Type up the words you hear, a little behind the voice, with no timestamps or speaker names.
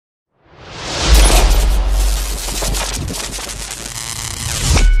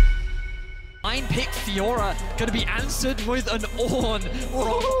Cloud9 pick Fiora going to be answered with an Ornn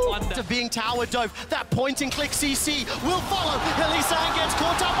from Wonder. To being tower dove, that point and click CC will follow. Hilly-Sang gets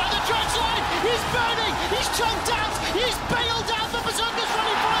caught up by the dredge line. He's burning, he's chunked out, he's bailed out. The Berserker's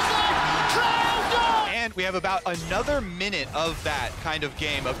running for his life. Cloud9! And we have about another minute of that kind of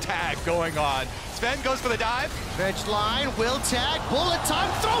game of tag going on. Sven goes for the dive. Dredge line will tag, bullet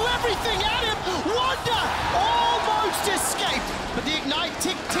time, throw everything at him. Wonder almost escaped, but the ignite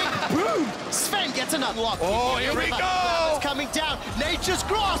tick tick boom. Sven gets an unlock. Oh, here we go! It's coming down. Nature's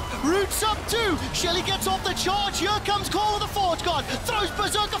Grasp, roots up too. Shelly gets off the charge. Here comes Call of the Forge God. Throws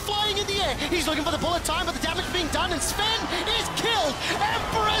Berserker flying in the air. He's looking for the bullet time, but the damage being done, and Sven is killed.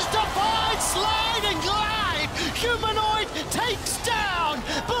 Emperor's Divide, slide and glide. Humanoid takes down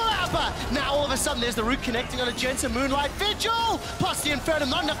Blabber. Now all of a sudden there's the root connecting on a Jensen Moonlight Vigil. Plus the Inferno,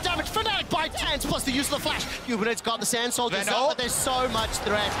 not enough damage. Fnatic by hands, plus the use of the flash. Humanoid's got the Sand Soldiers up, but there's so much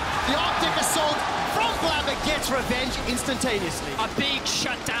threat. The Arctic Assault from Blabber gets revenge instantaneously. A big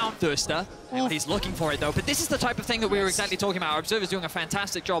shutdown Thirster. He's looking for it though, but this is the type of thing that we were exactly talking about. Our Observer's doing a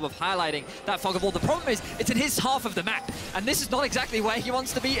fantastic job of highlighting that fog of war. The problem is, it's in his half of the map, and this is not exactly where he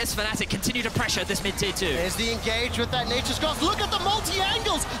wants to be as Fnatic continue to pressure this mid-tier 2. There's the engage with that Nature's Grasp. Look at the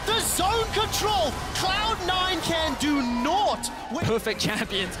multi-angles, the zone control. Cloud9 can do naught. Perfect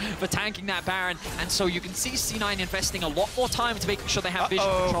champions for tanking that Baron, and so you can see C9 investing a lot more time to making sure they have vision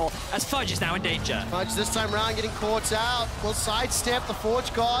control, as Fudge is now in danger. Fudge this time around getting caught out. Will sidestep the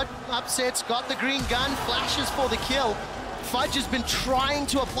Forge God, upsets, got the green gun, flashes for the kill. Fudge has been trying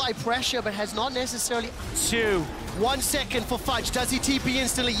to apply pressure, but has not necessarily... 1 second for Fudge. Does he TP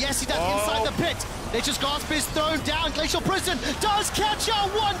instantly? Yes, he does, inside the pit. Nature's Grasp is thrown down. Glacial Prison does catch out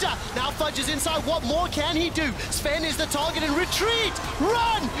Wonder. Now Fudge is inside. What more can he do? Sven is the target and retreat.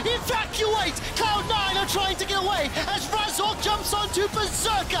 Run! Evacuate! Cloud9 are trying to get away as Razork jumps onto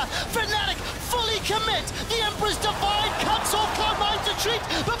Berserker. Fnatic fully commit. The Emperor's Divide cuts off Cloud9's retreat,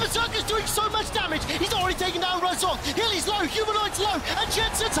 but Berserker's doing so much damage. He's already taken down Razork. Hilly's low, Humanoid's low, and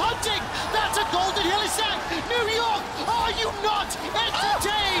Jensen's hunting. That's a golden Hilly-Sang. New York, are you not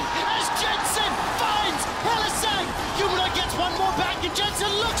entertained as Jensen finds Hilly-Sang? Humanoid gets one more back, and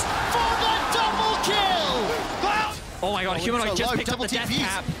Jensen looks for the double kill. Oh my god, Humanoid just picked up the death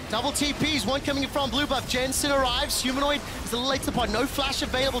cap. Double TPs, one coming in from blue buff. Jensen arrives. Humanoid is a little late to the pod. No flash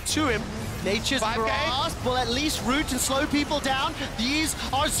available to him. Nature's Grasp will at least root and slow people down. These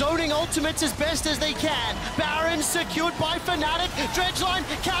are zoning ultimates as best as they can. Baron secured by Fnatic. Dredgeline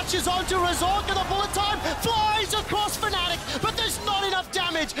catches onto Razork, and the bullet time flies across Fnatic, but there's not enough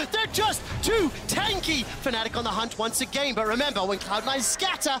damage. They're just too tanky. Fnatic on the hunt once again, but remember, when Cloud9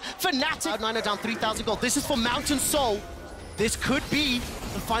 scatter, Fnatic... Cloud9 are down 3,000 gold. This is for Mountain Soul. This could be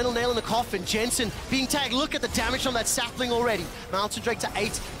the final nail in the coffin. Jensen being tagged. Look at the damage on that sapling already. Mountain Drake to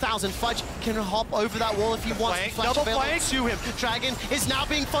 8,000. Fudge can hop over that wall if he wants. Flash available to him. Dragon is now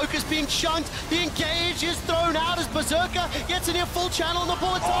being focused, being chunked. The engage is thrown out as Berserker gets a near full channel on the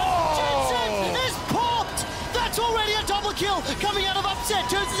bullet time. Jensen is popped! That's already a double kill coming out of upset.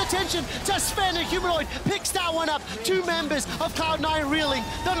 Turns his attention to Sven, and Humanoid picks that one up. 2 members of Cloud9 reeling.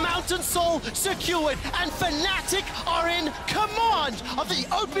 The Mountain Soul secured, and Fnatic are in command of the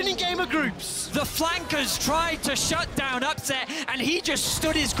opening game of groups. The flankers tried to shut down upset, and he just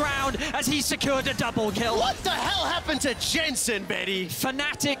stood his ground as he secured a double kill. What the hell happened to Jensen, Betty?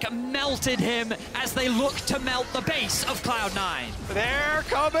 Fnatic melted him as they look to melt the base of Cloud9. They're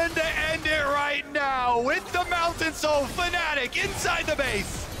coming to end it right now with the Mountain Soul Fnatic inside the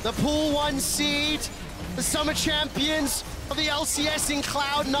base. The Pool 1 seed, the Summer Champions of the LCS in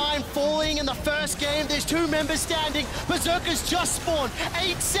Cloud9 falling in the first game. There's 2 members standing. Berserkers just spawned.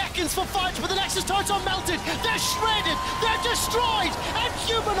 8 seconds for Fudge, but the Nexus turrets are melted. They're shredded. They're destroyed. And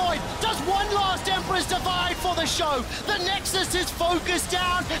Humanoid does one last Emperor's Divide for the show. The Nexus is focused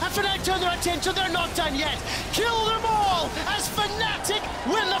down, and Fnatic turn their attention. They're not done yet. Kill them all as Fnatic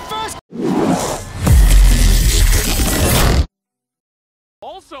win the first.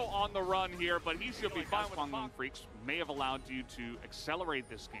 Also on the run here, but he's going to be fine with Fun Freaks. May have allowed you to accelerate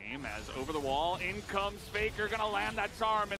this game as over the wall, in comes Faker, going to land that charm.